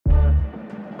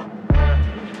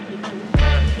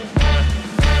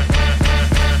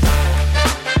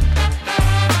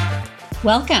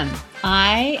Welcome.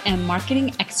 I am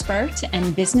marketing expert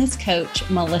and business coach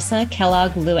Melissa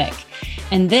Kellogg Lewick,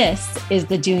 and this is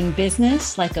the Doing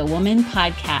Business Like a Woman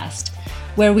podcast,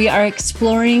 where we are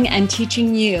exploring and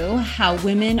teaching you how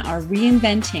women are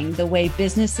reinventing the way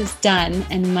business is done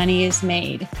and money is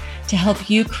made to help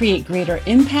you create greater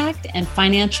impact and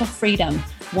financial freedom,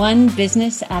 one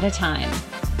business at a time.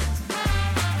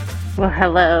 Well,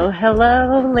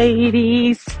 hello,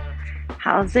 ladies.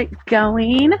 How's it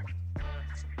going?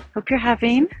 Hope you're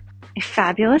having a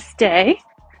fabulous day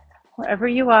wherever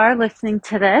you are listening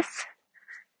to this.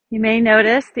 You may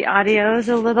notice the audio is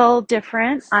a little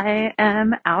different. I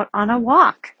am out on a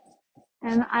walk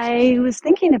and I was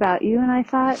thinking about you and I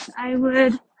thought I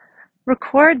would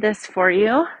record this for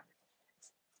you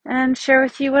and share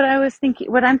with you what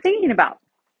I'm thinking about.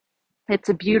 It's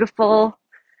a beautiful,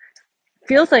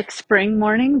 feels like spring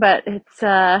morning, but it's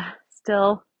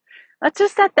still, that's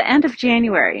just at the end of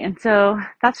January. And so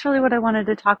that's really what I wanted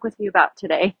to talk with you about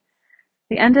today.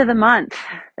 The end of the month,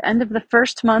 the end of the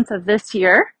first month of this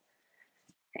year.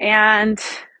 And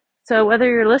so whether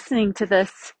you're listening to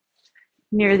this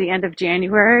near the end of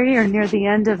January or near the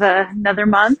end of another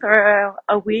month or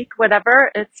a week,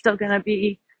 whatever, it's still going to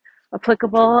be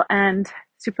applicable and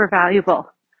super valuable.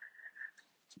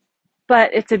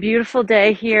 But it's a beautiful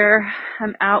day here.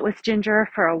 I'm out with Ginger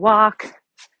for a walk.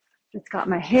 Just got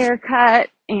my hair cut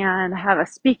and I have a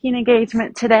speaking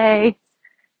engagement today.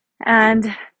 And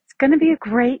it's going to be a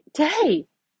great day.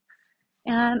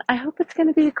 And I hope it's going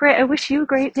to be I wish you a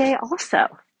great day also.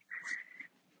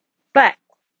 But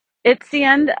it's the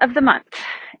end of the month.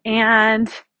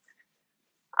 And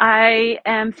I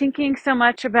am thinking so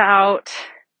much about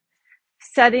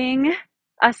setting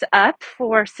us up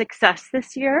for success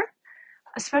this year,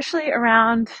 especially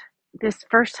around this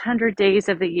first 100 days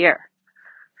of the year.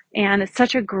 And it's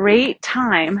such a great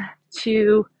time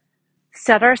to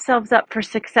set ourselves up for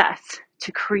success,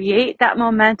 to create that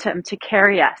momentum to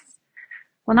carry us.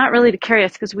 Well, not really to carry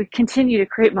us because we continue to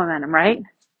create momentum, right?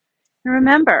 And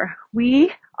remember,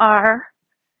 we are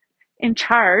in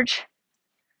charge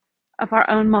of our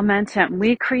own momentum.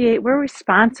 We're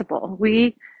responsible.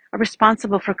 We are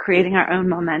responsible for creating our own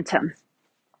momentum.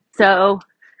 So,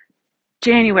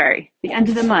 January, the end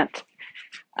of the month.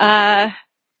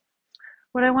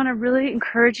 What I want to really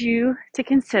encourage you to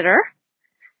consider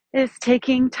is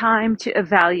taking time to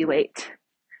evaluate.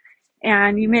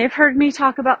 And you may have heard me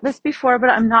talk about this before, but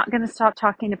I'm not going to stop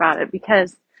talking about it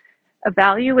because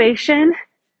evaluation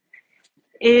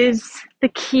is the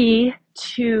key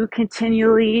to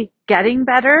continually getting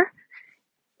better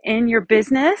in your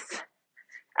business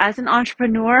as an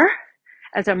entrepreneur,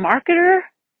 as a marketer,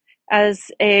 as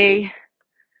a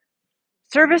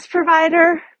service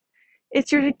provider.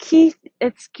 It's your key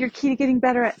to getting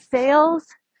better at sales.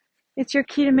 It's your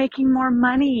key to making more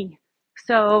money.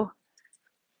 So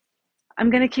I'm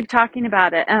going to keep talking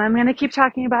about it, and I'm going to keep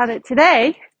talking about it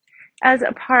today as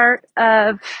a part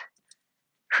of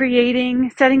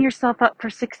setting yourself up for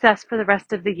success for the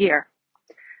rest of the year.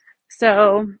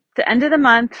 So the end of the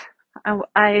month,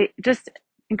 I just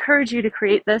encourage you to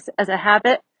create this as a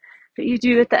habit that you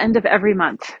do at the end of every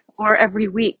month or every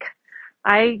week.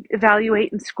 I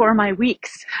evaluate and score my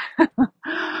weeks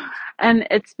and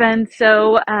it's been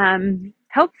so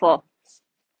helpful.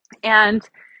 And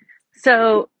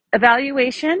so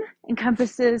evaluation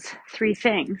encompasses 3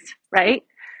 things, right?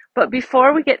 But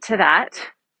before we get to that,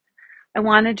 I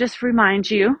want to just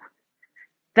remind you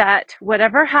that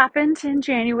whatever happened in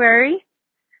January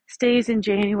stays in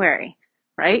January,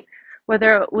 right?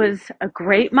 Whether it was a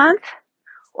great month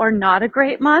or not a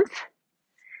great month,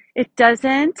 it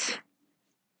doesn't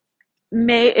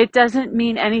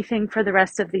mean anything for the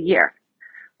rest of the year,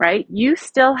 right? You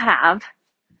still have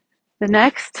the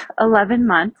next 11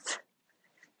 months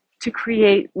to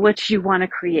create what you want to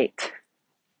create,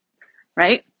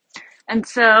 right? And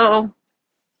so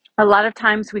a lot of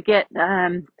times we get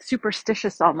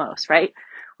superstitious almost, right?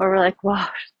 Where we're like, well,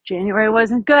 January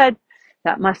wasn't good.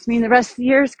 That must mean the rest of the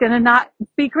year is going to not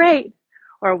be great.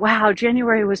 Or, wow,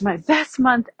 January was my best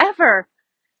month ever.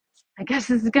 I guess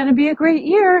this is going to be a great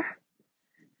year.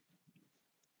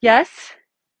 Yes,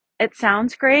 it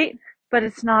sounds great, but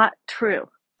it's not true,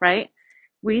 right?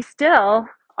 We still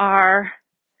are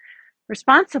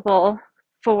responsible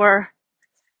for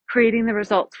creating the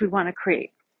results we want to create.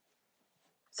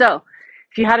 So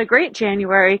if you had a great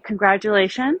January,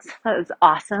 congratulations. That was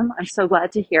awesome. I'm so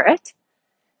glad to hear it.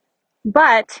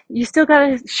 But you still got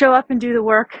to show up and do the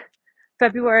work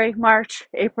February, March,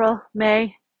 April,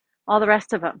 May, all the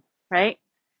rest of them, right?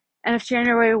 And if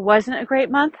January wasn't a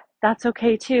great month, that's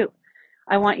okay too.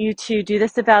 I want you to do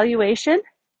this evaluation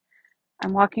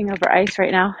I'm walking over ice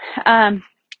right now.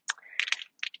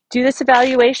 Do this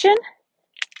evaluation.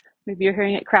 Maybe you're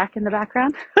hearing it crack in the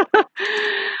background.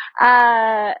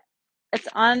 It's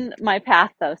on my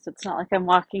path though, so it's not like I'm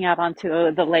walking out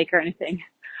onto the lake or anything.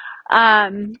 I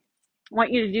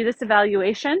want you to do this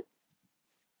evaluation,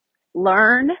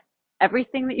 learn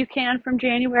everything that you can from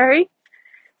January,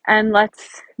 and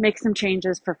let's make some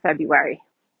changes for February.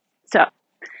 So,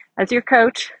 as your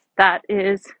coach, that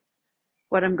is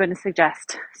what I'm going to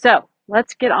suggest. So,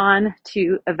 let's get on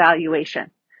to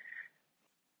evaluation.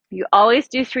 You always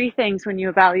do 3 things when you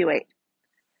evaluate.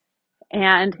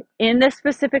 And in this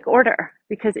specific order,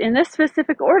 because in this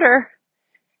specific order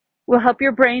will help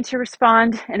your brain to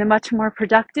respond in a much more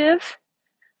productive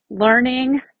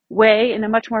learning way, in a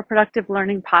much more productive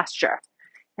learning posture.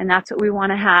 And that's what we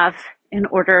want to have in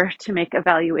order to make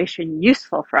evaluation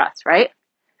useful for us, right?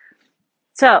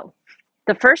 So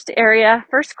the first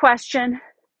question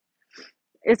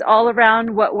is all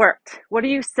around what worked. What are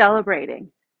you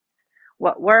celebrating?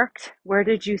 What worked? Where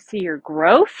did you see your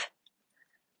growth?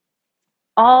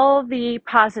 All the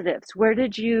positives. Where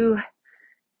did you,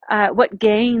 what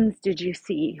gains did you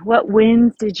see? What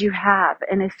wins did you have?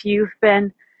 And if you've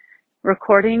been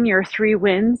recording your 3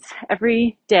 wins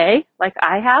every day, like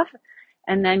I have,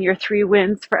 and then your 3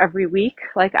 wins for every week,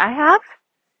 like I have,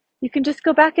 you can just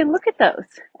go back and look at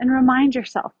those and remind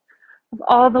yourself of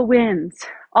all the wins,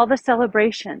 all the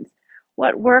celebrations,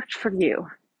 what worked for you.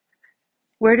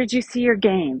 Where did you see your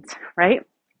gains, right?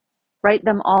 Write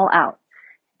them all out.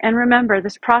 And remember,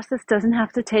 this process doesn't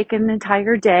have to take an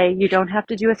entire day. You don't have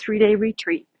to do a 3-day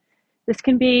retreat. This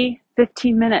can be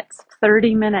 15 minutes,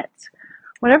 30 minutes.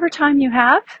 Whatever time you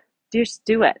have, just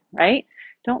do it, right?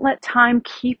 Don't let time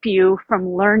keep you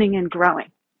from learning and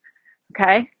growing,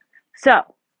 okay? So,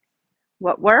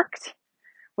 what worked?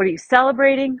 What are you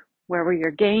celebrating? Where were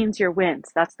your gains, your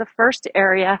wins? That's the first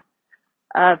area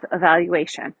of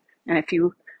evaluation. And if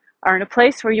you are in a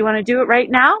place where you want to do it right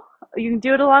now, you can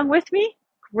do it along with me,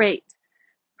 great.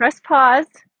 Press pause,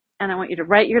 and I want you to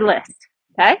write your list,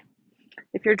 okay?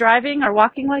 If you're driving or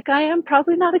walking like I am,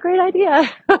 probably not a great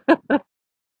idea.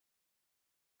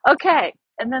 Okay,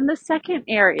 and then the second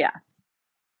area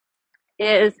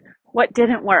is what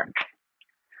didn't work.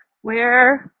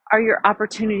 Where are your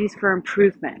opportunities for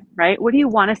improvement, right? What do you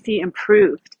want to see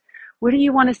improved? What do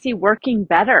you want to see working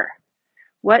better?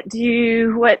 Where did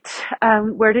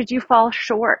you fall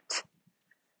short,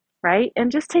 right?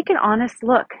 And just take an honest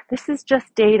look. This is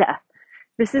just data.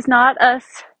 This is not us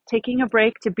taking a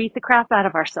break to beat the crap out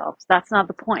of ourselves. That's not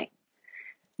the point.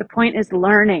 The point is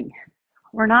learning.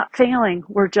 We're not failing.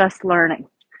 We're just learning.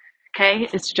 Okay?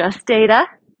 It's just data.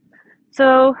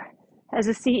 So as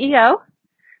a CEO,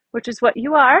 which is what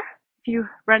you are, if you're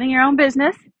running your own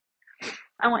business,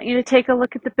 I want you to take a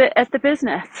look at the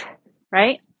business,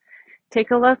 right?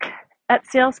 Take a look at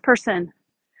salesperson,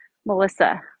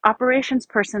 Melissa, operations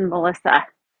person, Melissa,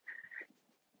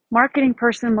 marketing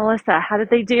person, Melissa. How did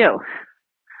they do?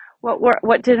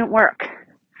 What didn't work?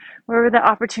 Where were the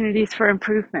opportunities for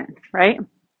improvement, right?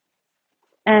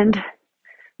 And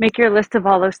make your list of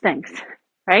all those things,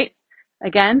 right?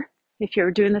 Again, if you're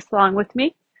doing this along with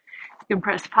me, you can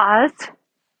press pause,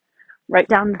 write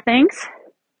down the things,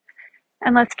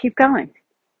 and let's keep going.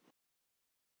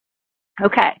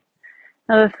 Okay,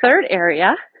 now the third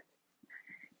area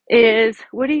is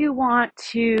what do you want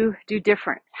to do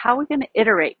different? How are we going to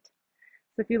iterate?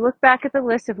 So if you look back at the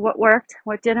list of what worked,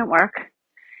 what didn't work,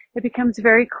 it becomes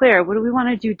very clear. What do we want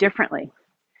to do differently?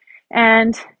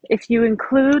 And if you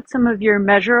include some of your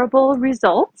measurable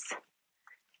results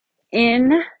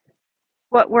in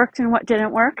what worked and what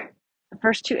didn't work, the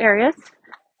first 2 areas,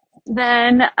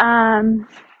 then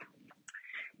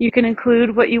you can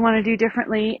include what you want to do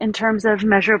differently in terms of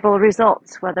measurable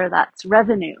results, whether that's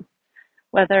revenue,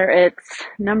 whether it's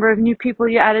number of new people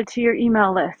you added to your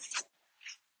email list,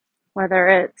 whether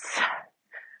it's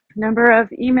number of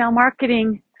email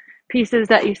marketing pieces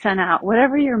that you sent out,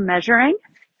 whatever you're measuring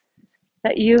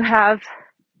that you have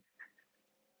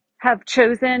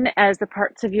chosen as the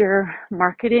parts of your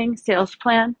marketing sales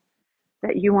plan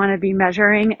that you want to be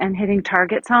measuring and hitting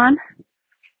targets on,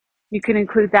 you can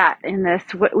include that in this.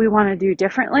 What we want to do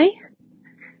differently.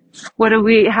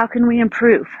 How can we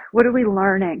improve? What are we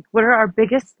learning? What are our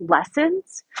biggest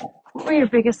lessons? What were your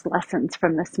biggest lessons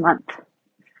from this month?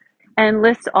 And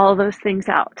list all those things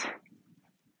out.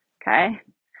 Okay?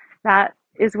 That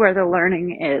is where the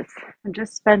learning is. And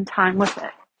just spend time with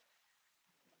it.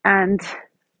 And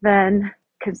then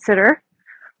consider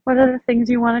what are the things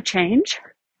you want to change,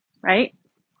 right?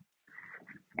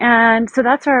 And so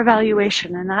that's our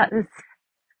evaluation, and that is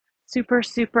super,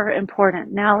 super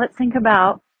important. Now let's think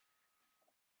about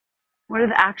What are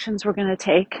the actions we're going to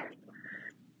take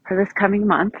for this coming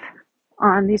month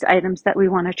on these items that we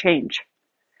want to change,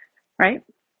 right?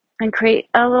 And create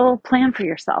a little plan for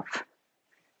yourself.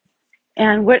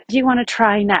 And what do you want to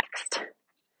try next?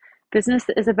 Business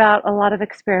is about a lot of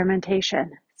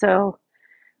experimentation. So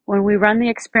when we ran the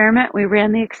experiment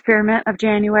of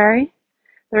January.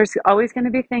 There's always going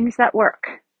to be things that work.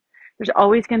 There's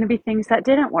always going to be things that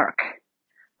didn't work.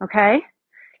 Okay?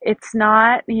 It's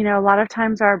not, a lot of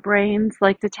times our brains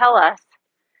like to tell us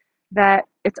that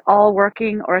it's all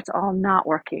working or it's all not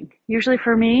working. Usually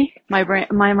for me, my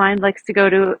mind likes to go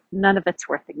to none of it's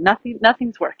working.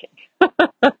 Nothing's working.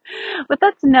 But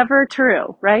that's never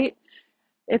true, right?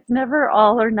 It's never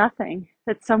all or nothing.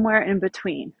 It's somewhere in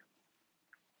between.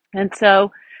 And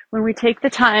so when we take the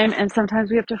time, and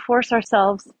sometimes we have to force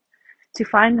ourselves to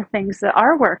find the things that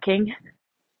are working,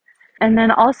 and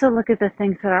then also look at the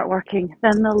things that aren't working,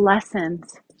 then the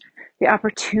lessons, the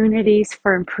opportunities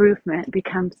for improvement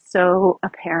become so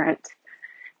apparent.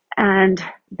 And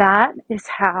that is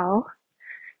how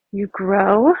you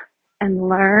grow and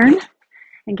learn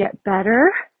and get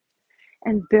better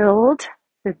and build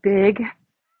the big,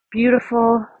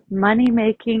 beautiful,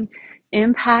 money-making,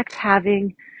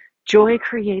 impact-having,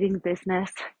 joy-creating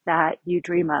business that you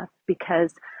dream of,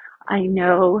 because I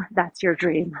know that's your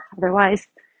dream. Otherwise,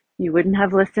 you wouldn't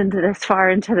have listened to this far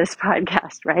into this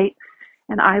podcast, right?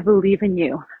 And I believe in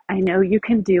you. I know you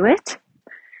can do it.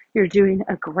 You're doing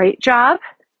a great job.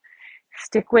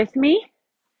 Stick with me,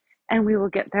 and we will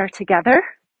get there together.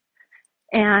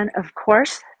 And of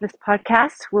course, this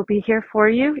podcast will be here for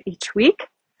you each week.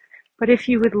 But if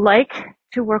you would like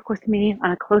to work with me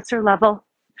on a closer level,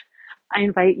 I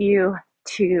invite you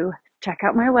to check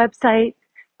out my website,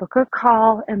 book a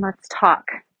call, and let's talk.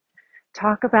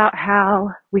 Talk about how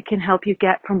we can help you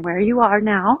get from where you are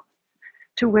now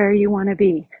to where you want to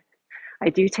be. I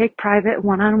do take private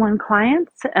one-on-one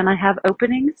clients, and I have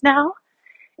openings now.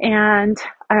 And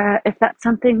if that's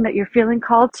something that you're feeling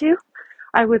called to,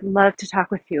 I would love to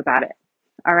talk with you about it.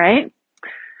 All right?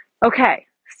 Okay,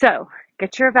 so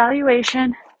get your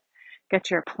evaluation,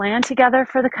 get your plan together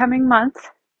for the coming month.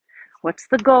 What's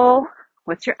the goal?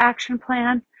 What's your action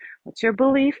plan? What's your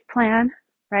belief plan,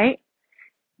 right?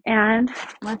 And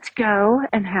let's go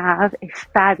and have a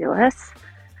fabulous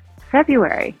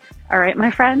February. All right, my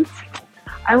friends,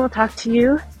 I will talk to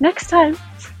you next time.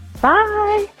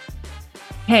 Bye.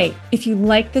 Hey, if you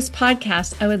like this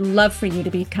podcast, I would love for you to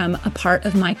become a part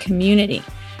of my community.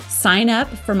 Sign up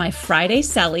for my Friday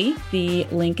Selly. The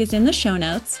link is in the show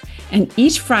notes. And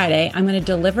each Friday, I'm going to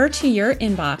deliver to your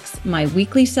inbox my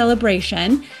weekly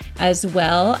celebration, as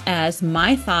well as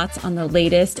my thoughts on the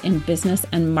latest in business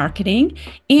and marketing.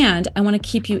 And I want to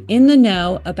keep you in the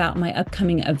know about my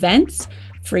upcoming events,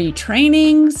 free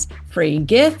trainings, free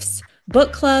gifts,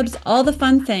 book clubs, all the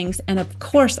fun things. And of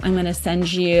course, I'm going to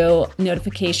send you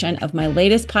notification of my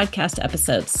latest podcast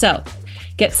episodes. So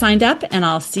get signed up and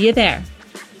I'll see you there.